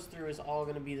current flows through is all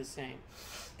going to be the same.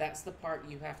 That's the part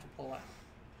you have to pull out,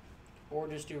 or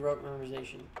just do rote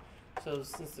memorization. So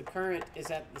since the current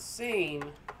is at the same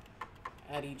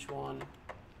at each one,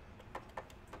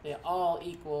 they all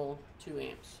equal 2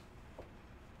 amps.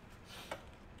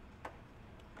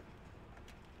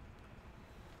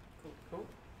 Cool.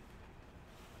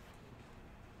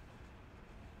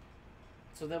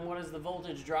 So then what is the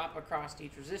voltage drop across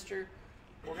each resistor?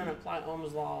 We're going to apply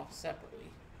Ohm's law separately.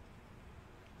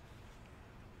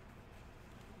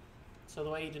 So the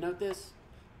way you denote this,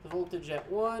 the voltage at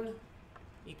 1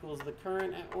 equals the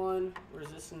current at 1,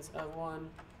 resistance of 1,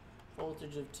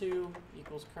 voltage of 2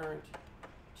 equals current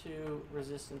 2,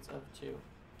 resistance of 2.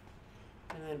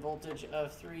 And then voltage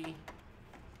of 3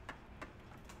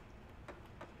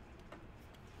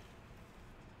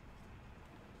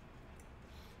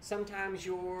 sometimes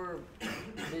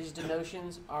these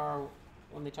denotions are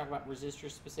when they talk about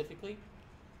resistors specifically.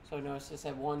 So notice this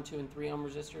have 1, 2, and 3 ohm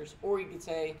resistors. Or you could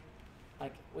say,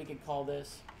 like, we could call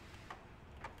this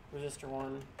resistor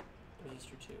 1,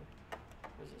 resistor 2,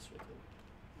 resistor 3.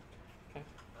 Okay?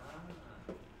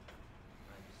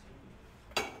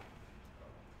 I see.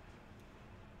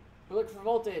 We look for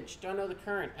voltage. Don't know the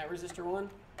current at resistor 1.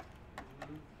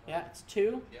 Yeah, it's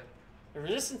 2. Yep. The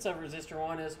resistance of resistor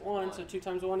 1 is 1, so One. 2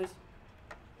 times 1 is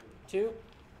 2.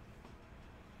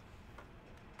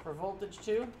 For voltage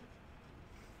 2,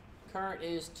 current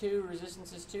is 2,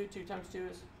 resistance is 2, 2 times 2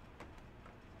 is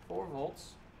 4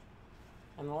 volts.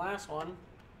 And the last one,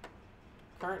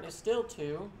 current is still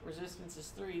 2, resistance is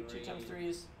 3, 2 times 3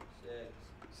 is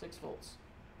 6 volts.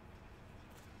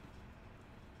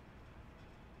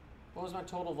 What was my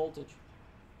total voltage?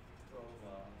 12.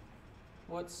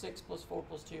 What's 6 plus 4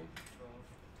 plus 2? 12.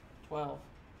 12.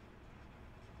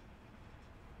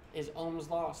 Is Ohm's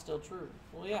law still true?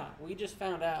 Well, yeah, we just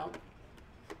found out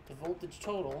the voltage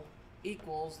total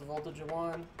equals the voltage of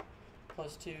 1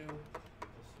 plus 2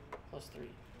 plus 3.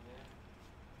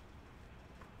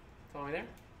 Follow me there?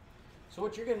 So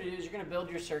what you're going to do is you're going to build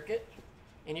your circuit,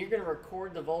 and you're going to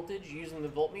record the voltage using the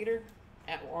voltmeter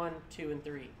at 1, 2, and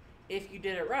 3. If you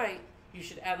did it right, you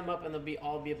should add them up and they'll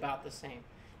all be about the same.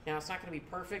 Now, it's not going to be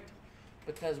perfect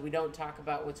because we don't talk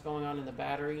about what's going on in the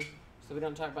battery. So we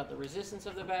don't talk about the resistance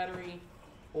of the battery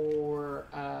or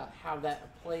how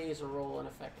that plays a role in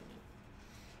affecting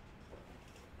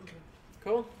it. Okay.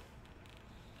 Cool?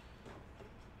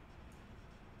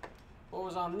 What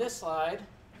was on this slide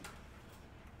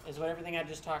is what everything I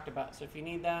just talked about. So if you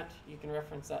need that, you can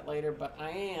reference that later. But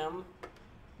I am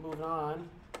moving on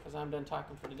because I'm done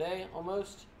talking for today,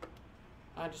 almost.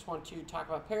 I just want to talk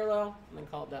about parallel and then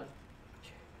call it done.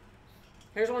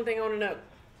 Here's one thing I want to note.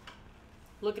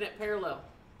 Looking at parallel.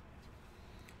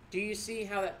 Do you see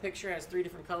how that picture has 3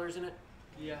 different colors in it?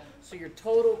 Yeah. So your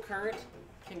total current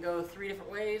can go 3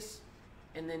 different ways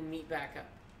and then meet back up.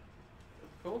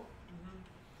 Cool? Mm-hmm.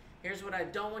 Here's what I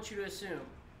don't want you to assume.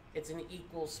 It's an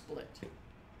equal split.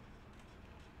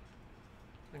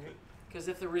 Okay? Because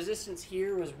if the resistance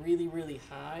here was really, really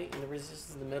high and the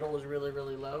resistance in the middle was really,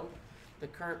 really low, the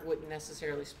current wouldn't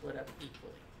necessarily split up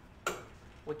equally.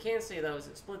 What we can say, though, is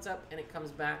it splits up and it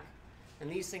comes back, and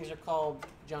these things are called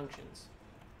junctions.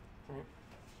 Right?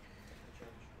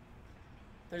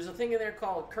 There's a thing in there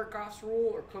called Kirchhoff's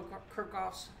rule or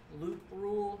Kirchhoff's loop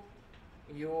rule.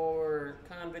 Your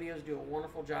con videos do a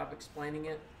wonderful job explaining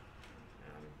it.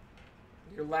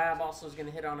 Your lab also is going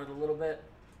to hit on it a little bit,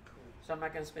 so I'm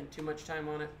not going to spend too much time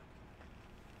on it.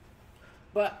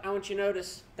 But I want you to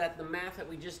notice that the math that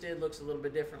we just did looks a little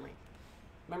bit differently.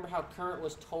 Remember how current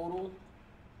was total?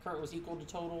 Current was equal to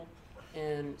total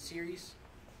in series?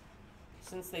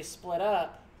 Since they split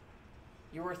up,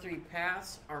 your 3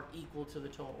 paths are equal to the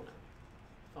total now.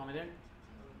 Follow me there? You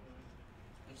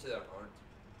said there aren't.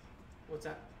 What's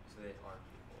that? So they aren't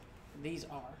equal. These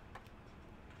are.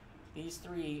 These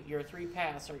 3, your 3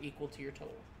 paths are equal to your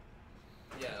total.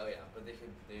 Yeah, oh yeah, but they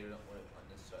don't want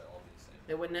necessarily all be the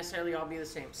They wouldn't necessarily all be the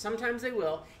same. Sometimes they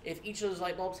will. If each of those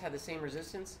light bulbs have the same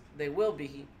resistance, they will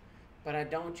be. But I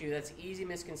don't want you. That's an easy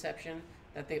misconception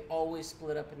that they always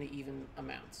split up into even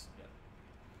amounts. Yeah.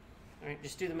 All right,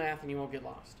 just do the math and you won't get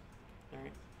lost. All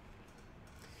right.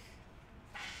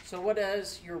 So what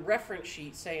does your reference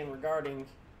sheet say in regarding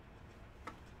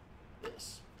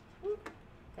this? Woo.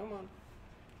 Come on.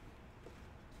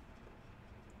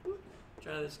 Woo.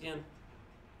 Try this again.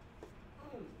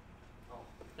 Oh.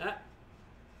 Ah.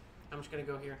 I'm just going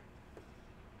to go here.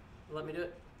 Let me do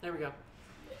it. There we go.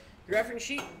 Your reference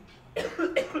sheet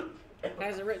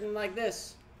has it written like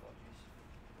this.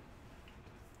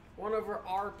 1 over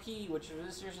RP, which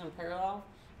is resistors in parallel,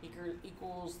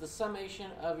 equals the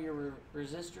summation of your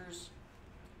resistors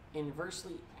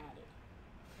inversely added.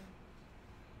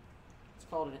 It's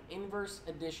called an inverse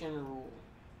addition rule.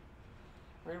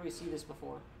 Where did we see this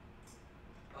before?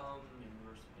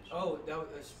 Inverse addition. Oh, that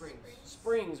was springs.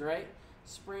 Springs, right?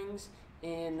 Springs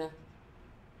in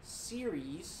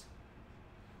series,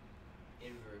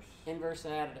 inverse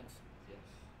additive. Yes.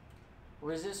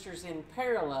 Resistors in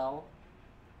parallel,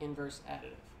 inverse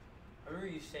additive. I remember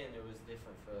you saying it was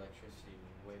different for electricity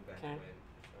way back Okay.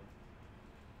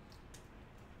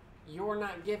 when. You're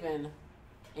not given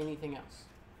anything else.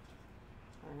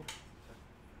 Alright.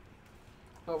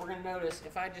 But we're going to notice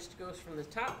if I just goes from the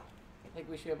top, I think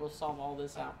we should be able to solve all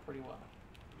this out pretty well.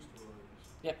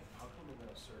 Yep. How come in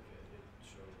that circuit it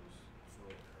shows flow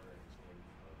current going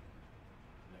from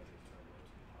negative terminal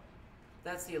to the positive?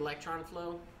 That's the electron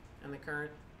flow and the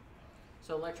current.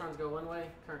 So electrons go one way,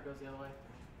 current goes the other way.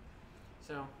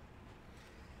 So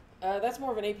that's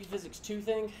more of an AP Physics 2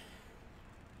 thing.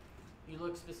 You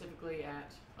look specifically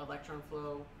at electron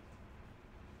flow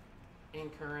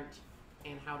and current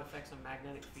and how it affects a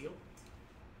magnetic field.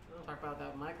 We'll talk about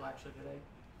that with Michael actually today.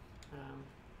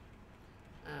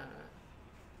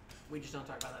 We just don't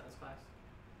talk about that in this class.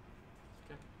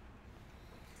 Okay.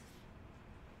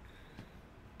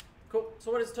 Cool.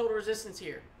 So what is total resistance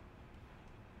here?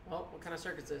 Well, what kind of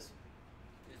circuit is this?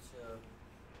 It's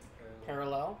parallel.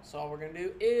 Parallel. So all we're going to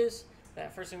do is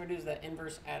that first thing we're going to do is that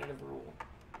inverse additive rule.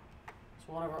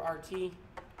 So 1 over RT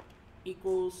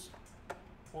equals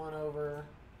 1 over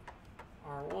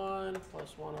R1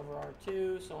 plus 1 over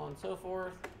R2, so on and so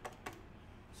forth.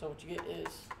 So what you get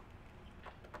is,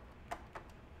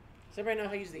 does everybody know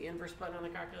how to use the inverse button on the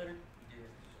calculator?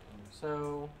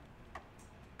 So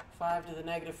 5 to the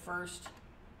negative first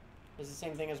is the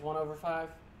same thing as 1 over 5.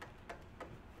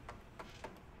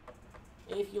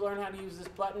 If you learn how to use this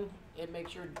button, it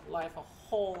makes your life a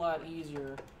whole lot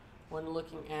easier when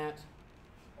looking at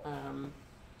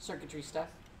circuitry stuff.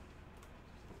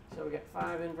 So we got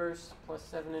 5 inverse plus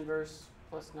 7 inverse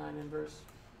plus 9 inverse.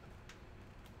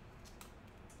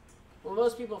 What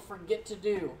most people forget to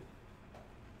do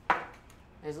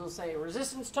is they'll say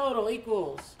resistance total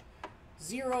equals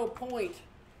 0. Whatever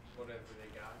they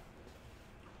got.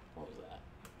 What was that?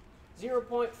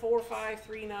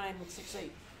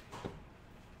 0.453968.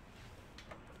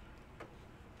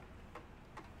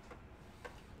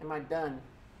 Am I done?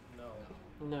 No.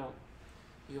 No.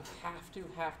 You have to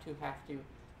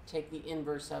take the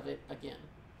inverse of it again.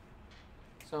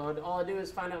 So all I do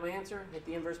is find out my answer, hit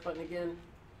the inverse button again,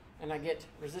 and I get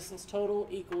resistance total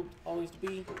equal always to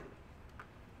be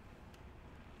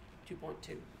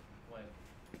 2.2. Wait.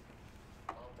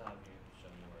 I'll dive you and show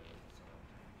you where it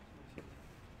is.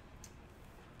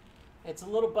 It's a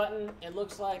little button. It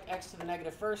looks like x to the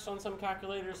negative first on some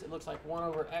calculators. It looks like 1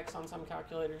 over x on some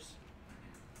calculators.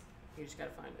 You just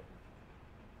gotta find it.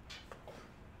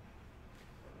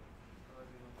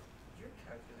 Your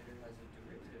calculator has a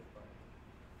derivative button.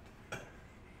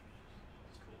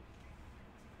 That's cool.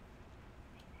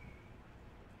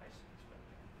 I should expect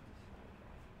that.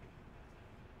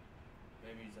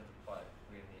 Maybe you just have to put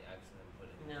in the x and then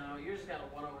put it in. No, you just gotta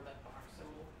 1 over that box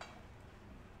symbol.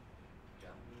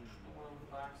 Yeah. 1 over the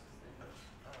box is the inverse.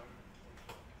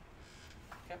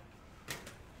 Okay.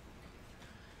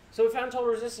 So we found total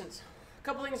resistance. A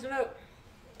couple things to note.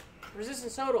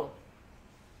 Resistance total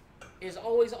is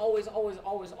always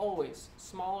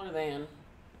smaller than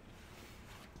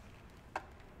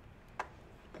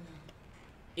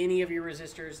any of your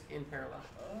resistors in parallel.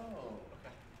 Oh, okay.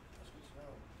 That's good to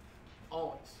know.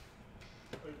 Always.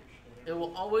 It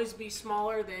will always be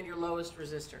smaller than your lowest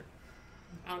resistor.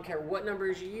 I don't care what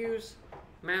numbers you use,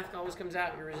 math always comes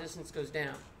out, your resistance goes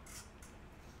down.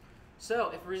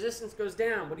 So, if resistance goes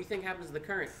down, what do you think happens to the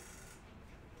current?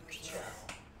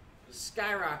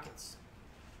 Skyrockets.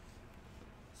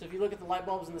 So if you look at the light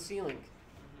bulbs in the ceiling,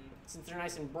 since they're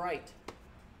nice and bright,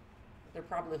 they're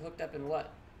probably hooked up in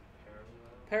what?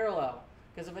 Parallel. Parallel.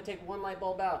 Because if I take one light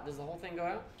bulb out, does the whole thing go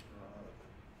out?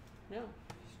 No.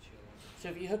 Just chilling. So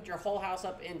if you hooked your whole house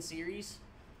up in series,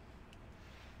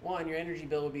 one, your energy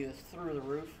bill would be through the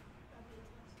roof.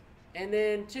 And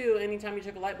then two, anytime you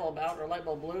took a light bulb out or a light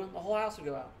bulb blew, the whole house would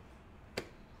go out. You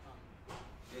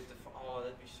have to oh,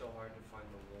 that'd be so hard to find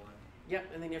the one. Yep,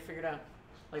 and then you figure it out.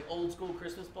 Like old school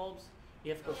Christmas bulbs,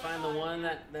 you have to go find the one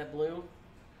that blew. Oh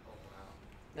wow.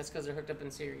 That's because they're hooked up in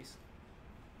series.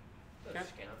 Those Okay.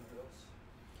 scoundrels.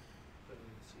 Put them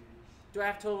in series. Do I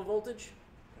have total voltage?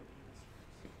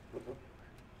 Do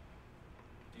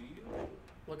you?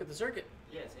 Look at the circuit.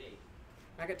 Yeah, it's 8.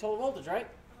 I got total voltage, right?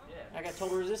 Yeah. I got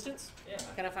total resistance. Yeah.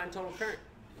 Can I find total current?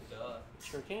 Duh.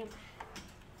 Sure can.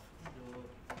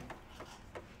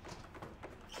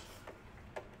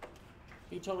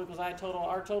 V total equals I total,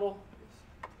 R total.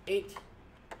 8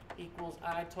 equals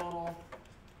I total.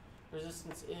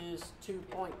 Resistance is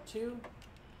 2.2.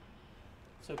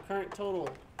 So current total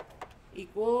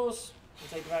equals,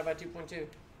 let's say divided by 2.2. So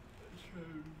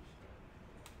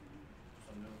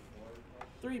no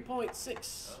 4.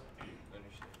 3.6 Oh,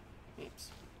 understand. amps.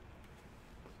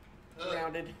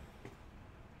 Rounded. Makes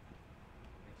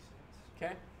sense.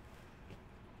 Okay.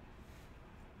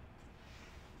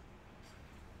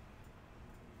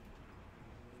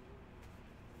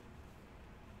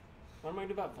 What am I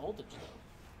gonna do about voltage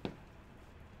though?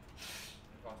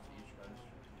 Across each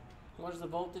resistor. What is the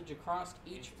voltage across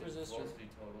each resistor? Velocity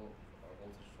total, or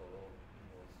voltage total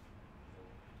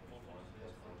equals voltage 1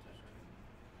 plus voltage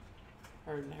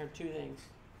 2. Heard two things.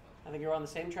 I think you're on the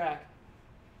same track.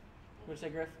 What'd you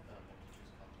say, Griff?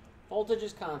 Voltage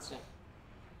is constant.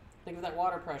 Think of that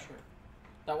water pressure.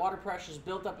 That water pressure is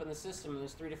built up in the system, and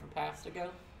there's 3 different paths to go.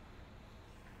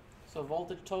 So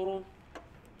voltage total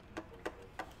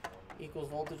equals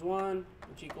voltage 1,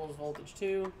 which equals voltage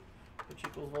 2, which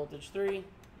equals voltage 3.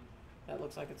 That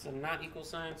looks like it's a not equal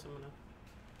sign, so I'm gonna.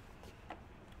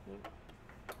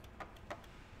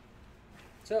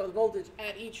 So the voltage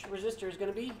at each resistor is going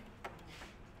to be 8.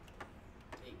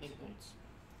 8 volts.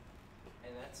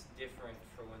 And that's different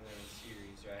for when they're in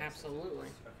series, right? Absolutely.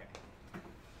 Okay.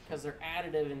 Because they're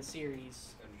additive in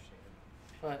series, Understand.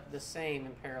 but the same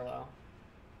in parallel.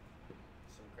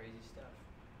 Some crazy stuff.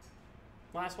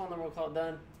 Last one, then we'll call it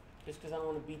done. Just because I don't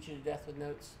want to beat you to death with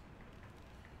notes.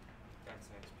 That's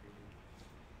next period.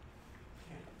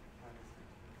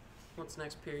 What's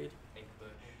next period? Egg bush.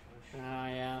 Oh,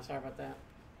 yeah, sorry about that.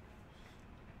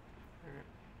 Alright.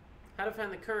 How to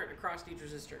find the current across each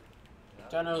resistor?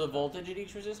 Do I know the voltage at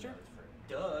each resistor?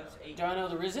 Duh, it's 8. Do I know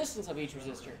the resistance of each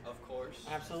resistor? Of course.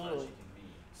 Absolutely.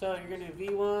 So you're going to do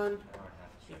V1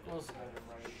 equals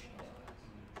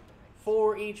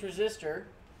for each resistor.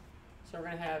 So we're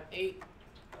going to have 8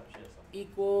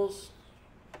 equals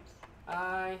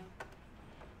I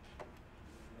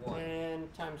 1.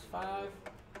 and times 5.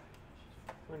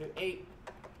 We're going to do 8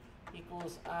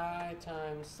 equals I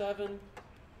times 7. And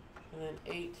then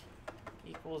 8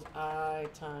 equals I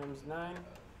times 9.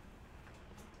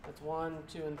 That's 1,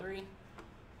 2, and 3.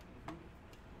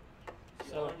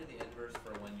 So you only do the inverse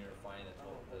for when you're finding the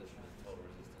total position and total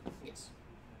resistance. Yes.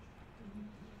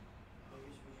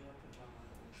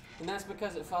 And that's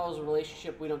because it follows a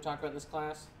relationship we don't talk about in this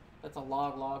class. That's a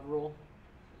log-log rule.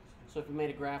 So if we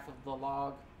made a graph of the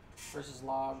log versus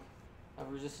log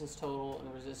of resistance total and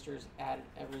the resistors added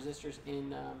resistors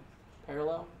in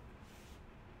parallel,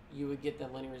 you would get the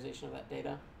linearization of that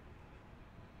data.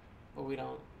 But we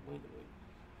don't.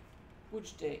 We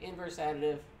just do inverse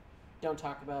additive. Don't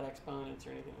talk about exponents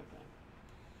or anything like that.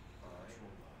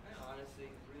 I honestly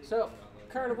really So, don't know.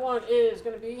 current of 1 is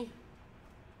going to be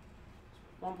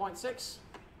 1.6.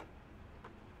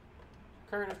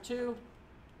 Current of 2.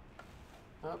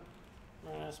 Oh,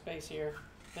 ran out of space here.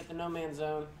 Hit the no man's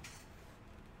zone.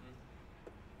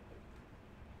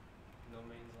 No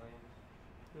man's land.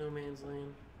 No man's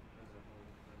land.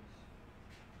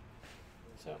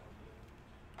 There's a So, whole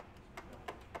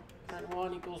place. current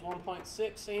 1 equals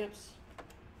 1.6 amps.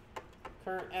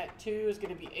 Current at 2 is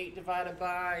going to be 8 divided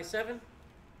by 7.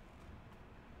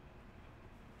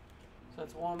 So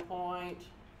that's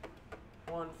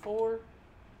 1.14.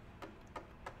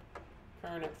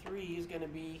 Current at 3 is going to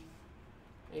be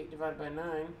 8 divided by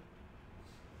 9.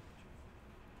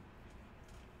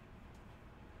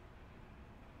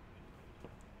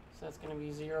 So that's going to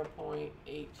be 0.89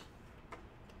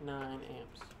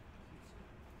 amps.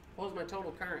 What was my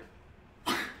total current?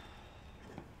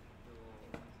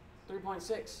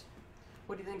 3.6.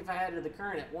 What do you think if I added the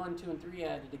current at 1, 2, and 3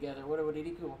 added together? What would it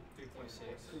equal? 3.6.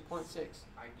 3.6.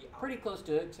 I'll Pretty close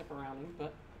to it, except for rounding.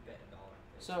 But bet $1.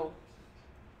 so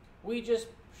we just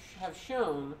have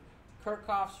shown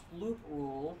Kirchhoff's loop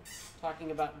rule,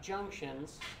 talking about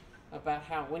junctions, about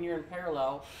how when you're in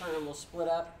parallel, current will split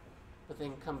up, but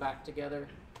then come back together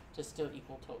to still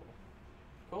equal total.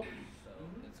 Cool? So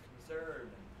it's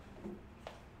conserved.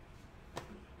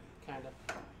 Kind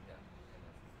of.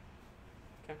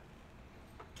 Yeah. Okay.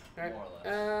 All right. More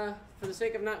or less. For the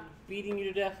sake of not beating you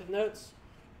to death with notes,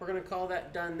 we're going to call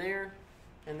that done there.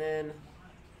 And then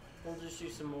we'll just do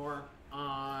some more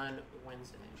on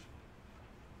Wednesday.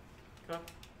 Cool.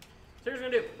 So here's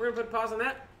what we're going to do. We're going to put a pause on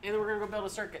that, and then we're going to go build a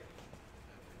circuit.